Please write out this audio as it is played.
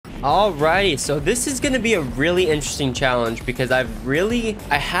Alrighty, so this is going to be a really interesting challenge because I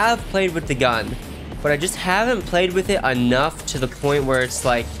have played with the gun, but I just haven't played with it enough to the point where it's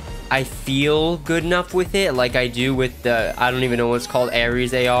like I feel good enough with it like I do with the, I don't even know what it's called,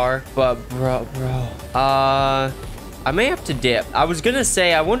 Ares AR. But bro, I may have to dip. I was gonna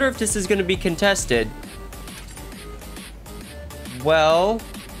say, I wonder if this is gonna be contested. Well,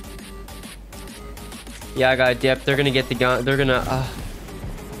 yeah, I gotta dip. They're gonna get the gun. They're gonna,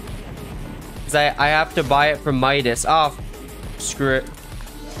 cause I have to buy it from Midas. Oh, screw it.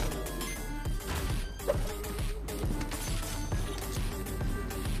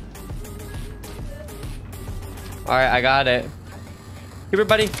 All right, I got it. Here,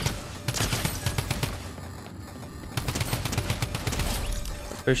 buddy.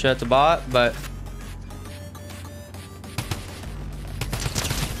 Pretty sure that's a bot, but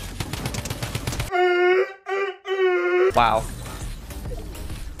wow.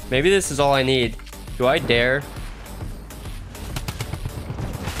 Maybe this is all I need. Do I dare?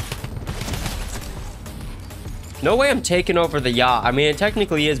 No way I'm taking over the yacht. I mean, it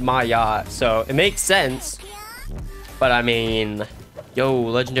technically is my yacht, so it makes sense. But I mean, yo,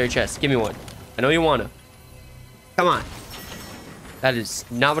 legendary chest. Give me one. I know you want to. Come on. That is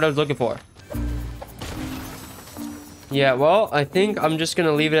not what I was looking for. Yeah, well, I think I'm just going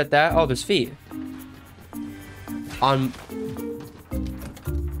to leave it at that. Oh, there's feet. On...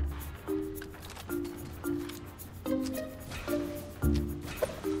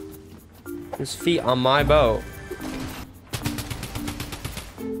 There's feet on my boat.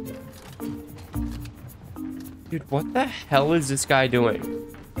 Dude, what the hell is this guy doing?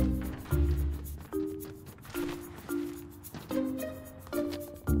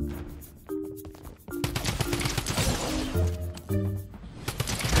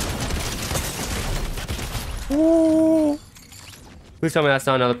 Ooh. Please tell me that's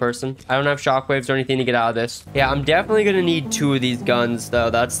not another person. I don't have shockwaves or anything to get out of this. Yeah, I'm definitely gonna need 2 of these guns though.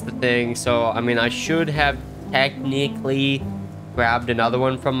 That's the thing. So, I mean, I should have technically grabbed another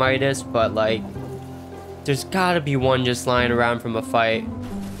one from Midas, but like, there's gotta be one just lying around from a fight.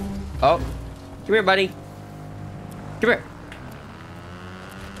 Oh, come here, buddy. Come here.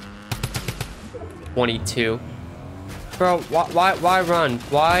 22. Bro, why run?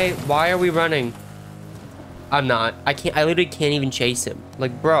 Why are we running? I'm not. I literally can't even chase him.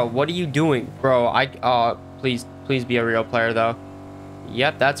 Like, bro, what are you doing? Bro, please be a real player though.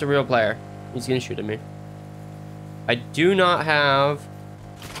 Yep, that's a real player. He's gonna shoot at me. I do not have...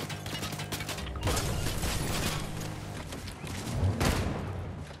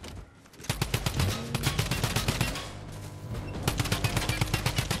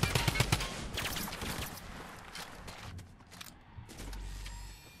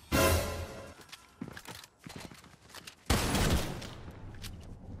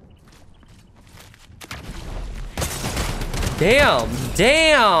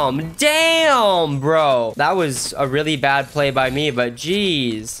 Damn, bro. That was a really bad play by me, but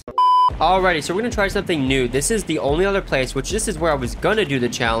geez. Alrighty, so we're gonna try something new. This is the only other place, which this is where I was gonna do the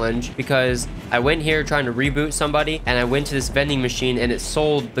challenge, because I went here trying to reboot somebody, and I went to this vending machine, and it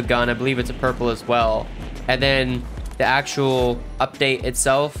sold the gun. I believe it's a purple as well. And then the actual update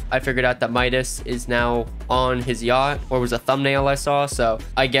itself, I figured out that Midas is now on his yacht, or was a thumbnail I saw, so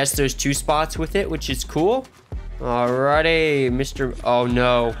I guess there's 2 spots with it, which is cool. Alrighty, Mr. Oh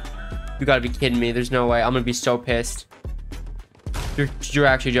no, you gotta be kidding me. There's no way. I'm gonna be so pissed. You're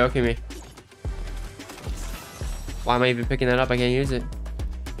actually joking me. Why am I even picking that up? I can't use it.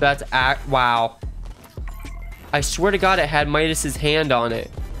 That's wow. I swear to God, it had Midas's hand on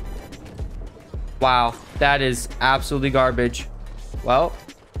it. Wow, that is absolutely garbage. Well,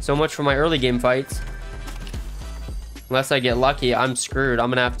 so much for my early game fights. Unless I get lucky, I'm screwed. I'm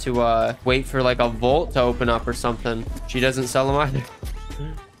gonna have to wait for like a vault to open up or something. She doesn't sell them either.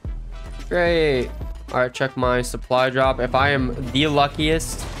 Great. All right, check my supply drop. If I am the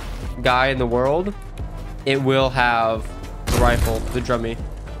luckiest guy in the world, it will have the rifle, the drummy.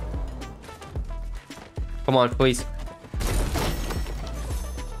 Come on, please.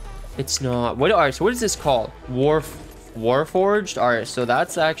 It's not. What? All right, so what is this called? Warforged? All right, so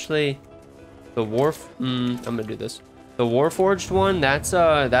that's actually the I'm gonna do this. The Warforged one, that's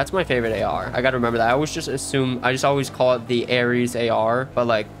my favorite AR. I gotta remember that. I always just assume, I just always call it the Ares AR, but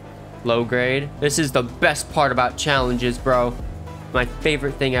like low grade. This is the best part about challenges, bro. My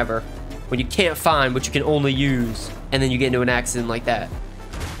favorite thing ever. When you can't find what you can only use, and then you get into an accident like that.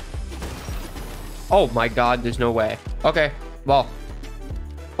 Oh my God, there's no way. Okay, well.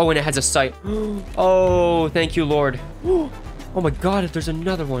 Oh, and it has a sight. Oh, thank you, Lord. Oh my God, if there's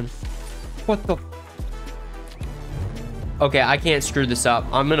another one. What the? Okay, I can't screw this up.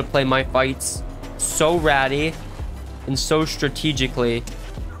 I'm gonna play my fights so ratty and so strategically.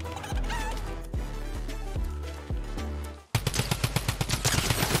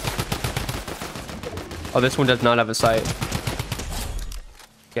 Oh, this one does not have a sight.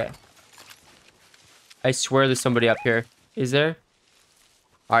 Okay. I swear there's somebody up here. Is there?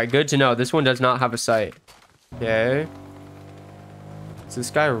 All right, good to know. This one does not have a sight. Okay. Is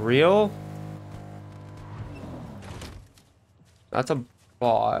this guy real? That's a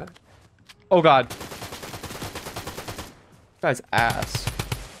bot. Oh, God. This guy's ass.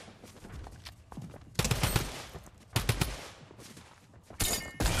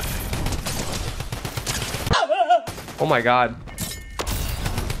 Oh, my God.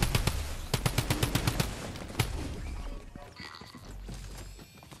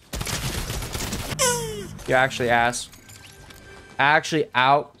 You're actually ass. Actually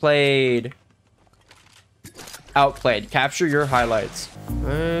outplayed. Outplayed. Capture your highlights.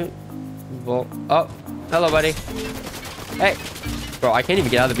 Alright. Well, oh. Hello, buddy. Hey. Bro, I can't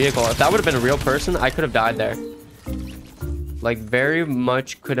even get out of the vehicle. If that would have been a real person, I could have died there. Like, very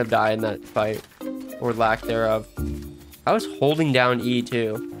much could have died in that fight. Or lack thereof. I was holding down E,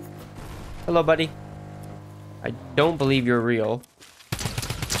 too. Hello, buddy. I don't believe you're real.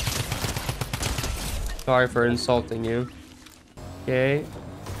 Sorry for insulting you. Okay.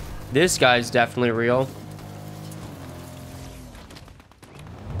 This guy's definitely real.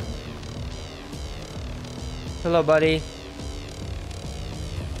 Hello, buddy.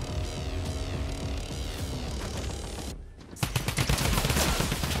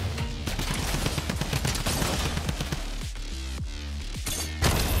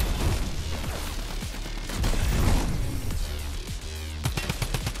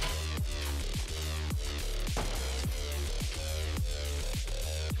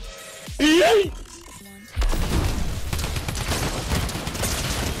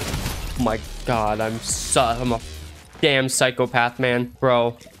 Oh my God, I'm a damn psychopath, man.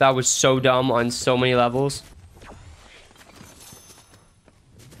 Bro, that was so dumb on so many levels.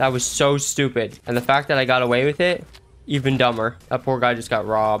 That was so stupid. And the fact that I got away with it, even dumber. That poor guy just got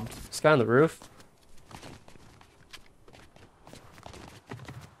robbed. This guy on the roof?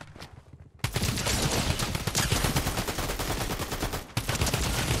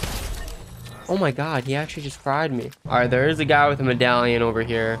 Oh my God, he actually just fried me. All right, there is a guy with a medallion over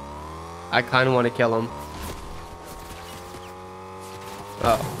here. I kind of want to kill him.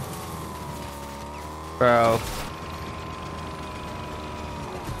 Oh. Bro.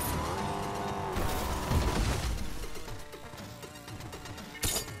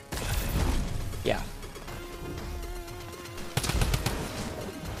 Yeah.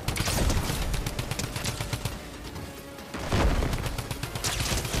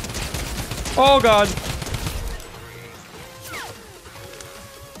 Oh, God.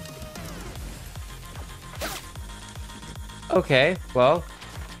 Okay, well.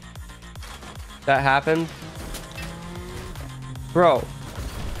 That happened. Bro.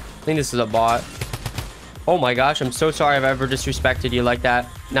 I think this is a bot. Oh my gosh, I'm so sorry I've ever disrespected you like that.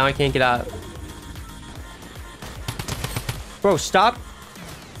 Now I can't get out. Bro, stop.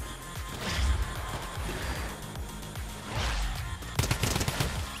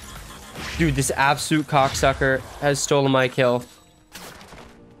 Dude, this absolute cocksucker has stolen my kill.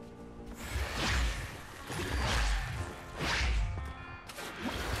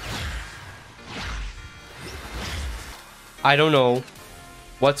 I don't know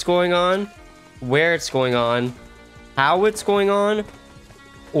what's going on, where it's going on, how it's going on,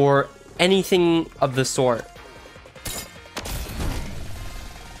 or anything of the sort.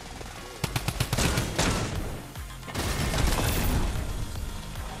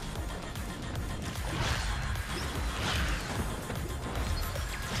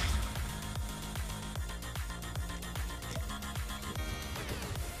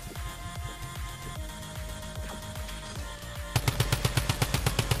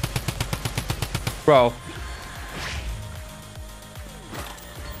 Bro.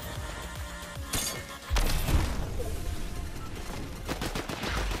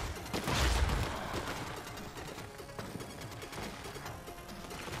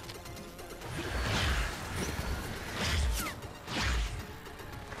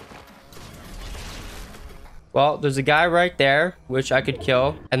 Well, there's a guy right there, which I could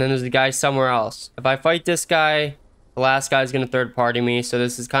kill. And then there's a guy somewhere else. If I fight this guy, the last guy's going to third party me. So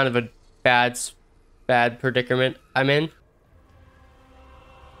this is kind of a bad predicament I'm in.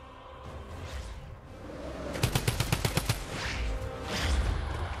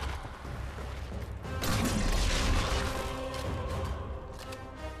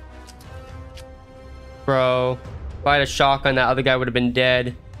 Bro. If I had a shotgun, that other guy would have been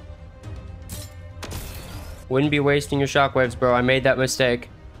dead. Wouldn't be wasting your shockwaves, bro. I made that mistake.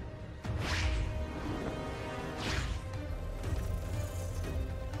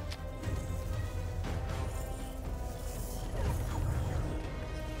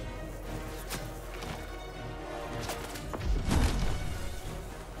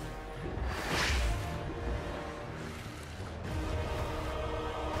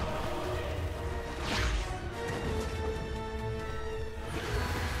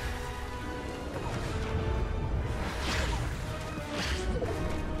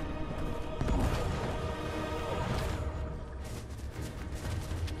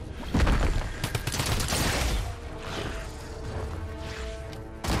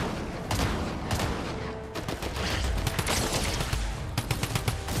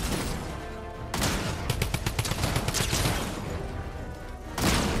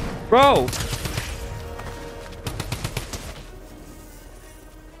 Bro!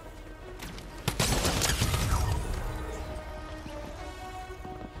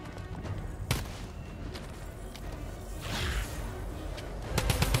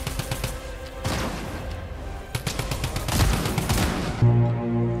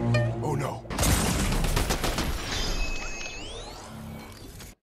 Oh no.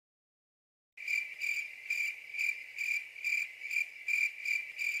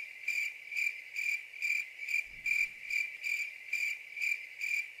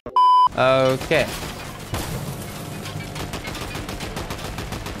 Okay.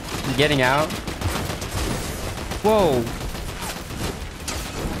 Getting out. Whoa.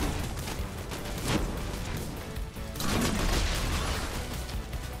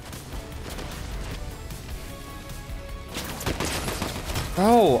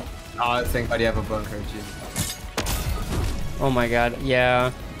 Bro. Oh, thank God you have a bunker, G. Oh my god,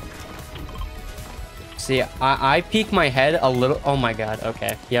 yeah. See, I peek my head a little. Oh my god,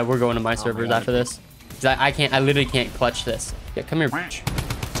 okay. Yeah, we're going to my servers after this. 'Cause I literally can't clutch this. Yeah, come here, bitch.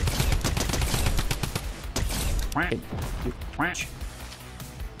 Okay.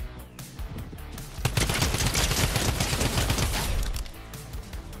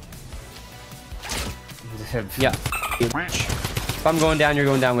 Yeah. If I'm going down, you're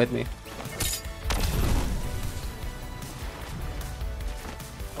going down with me.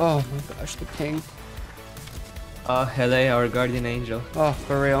 Oh my gosh, the ping. LA, our guardian angel. Oh,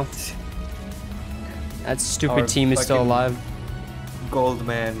 for real. That stupid Our team is still fucking alive.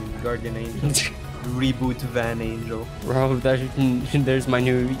 Goldman guardian angel. Reboot van angel. Bro, there's my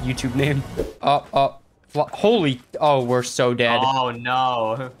new YouTube name. Holy, oh, we're so dead. Oh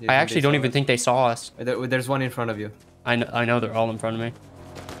no. I actually don't even think they saw us. There's one in front of you. I know they're all in front of me.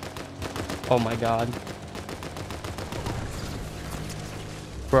 Oh my god.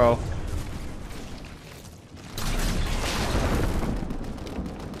 Bro.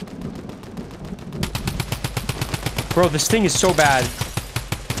 Bro, this thing is so bad.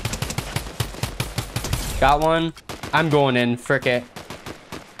 Got one. I'm going in. Frick it.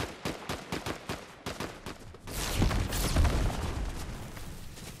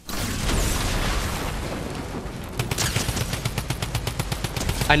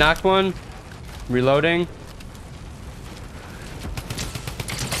 I knocked one. Reloading.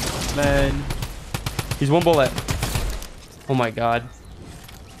 Man. He's one bullet. Oh my god.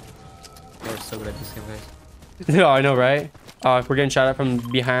 We're so good at this game, guys. No, I know, right? If we're getting shot at from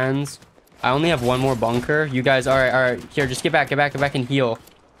behind. I only have one more bunker. You guys, all right. Here, just get back and heal.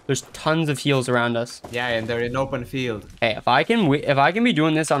 There's tons of heals around us. Yeah, and they're in open field. Hey, if I can be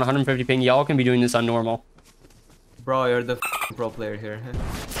doing this on 150 ping, y'all can be doing this on normal. Bro, you're the pro player here.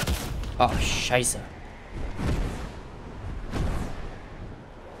 Oh, scheisse.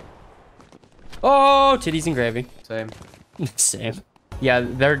 Oh, titties and gravy. Same. Same. Yeah,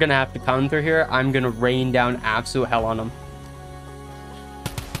 they're gonna have to come through here. I'm gonna rain down absolute hell on them.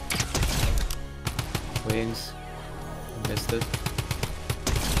 Wings. Missed it.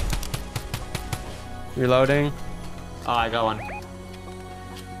 Reloading. Oh, I got one.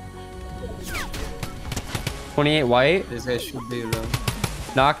 28 white. This guy should be around.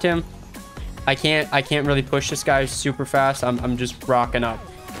 Knocked him. I can't really push this guy super fast. I'm just rocking up.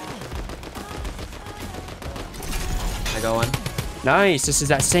 I got one. Nice. This is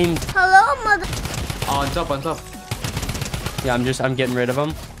that same. Hello, mother. Oh, on top. Yeah, I'm getting rid of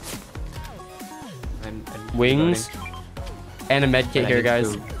him. I'm Wings. And a med kit here,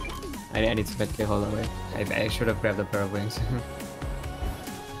 guys. I need to med kit. Hold on, wait. I should have grabbed a pair of wings.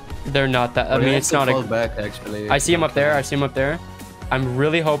 They're not that. I mean, it's not a. Back, actually. I see him up there. I'm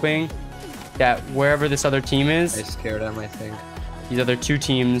really hoping that wherever this other team I is, scared them, I think. these other two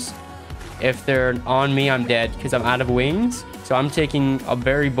teams If they're on me, I'm dead because I'm out of wings. So I'm taking a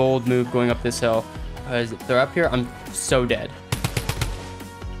very bold move going up this hill. If they're up here, I'm so dead.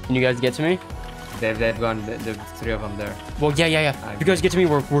 Can you guys get to me? They've gone. There's 3 of them there. Well, yeah. You guys get to me.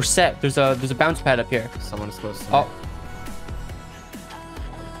 We're set. There's a bounce pad up here. Someone's close to me. Oh.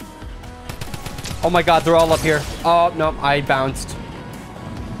 Oh my God, they're all up here. Oh no, I bounced.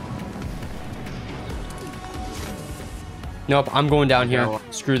 Nope, I'm going down here.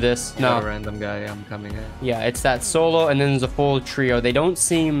 Screw this. No. A random guy. I'm coming in. Yeah, it's that solo, and then there's a full trio. They don't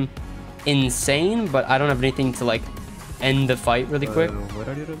seem insane, but I don't have anything to like end the fight really quick. What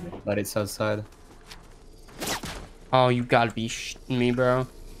are you doing? But it's outside. Oh, you gotta be shitting me, bro.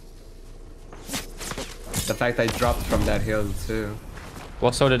 The fact I dropped from that hill too.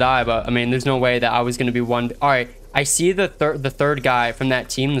 Well, so did I, but I mean, there's no way that I was gonna be one. All right, I see the third guy from that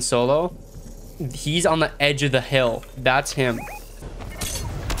team, the solo. He's on the edge of the hill. That's him.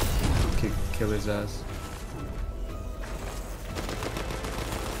 Kill his ass.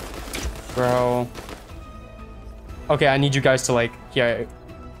 Bro. Okay, I need you guys to like, yeah.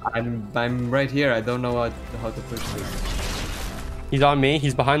 I'm right here. I don't know how to push this. He's on me.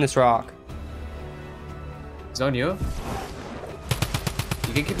 He's behind this rock. He's on you.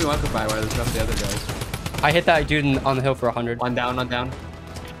 You can keep him occupied while I drop the other guys. I hit that dude on the hill for 100. One down, one down.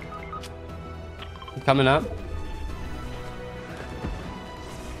 Coming up.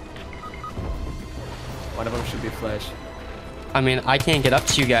 One of them should be flash. I mean, I can't get up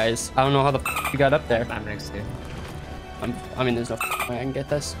to you guys. I don't know how the you got up there. I'm next to you. I mean, there's no way I can get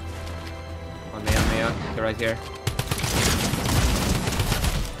this. On me, they're right here.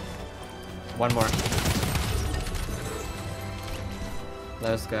 One more.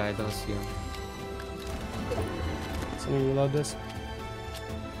 Last guy, I don't see him. So let me reload this.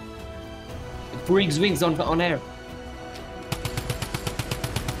 Wings on air.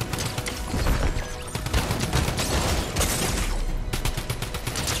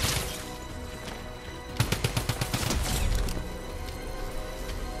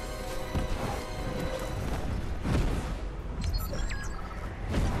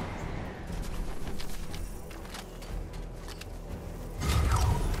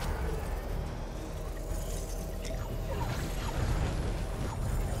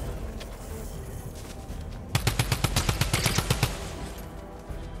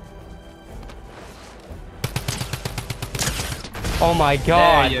 Oh my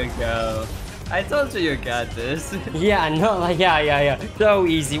God. There you go. I told you got this. Yeah, no, like, yeah. So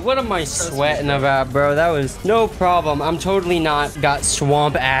easy. What am I sweating about, bro? That was no problem. I'm totally not got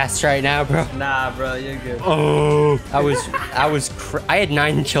swamp ass right now, bro. Nah, bro, you're good. Oh, I had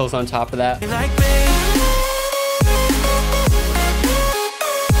 9 kills on top of that.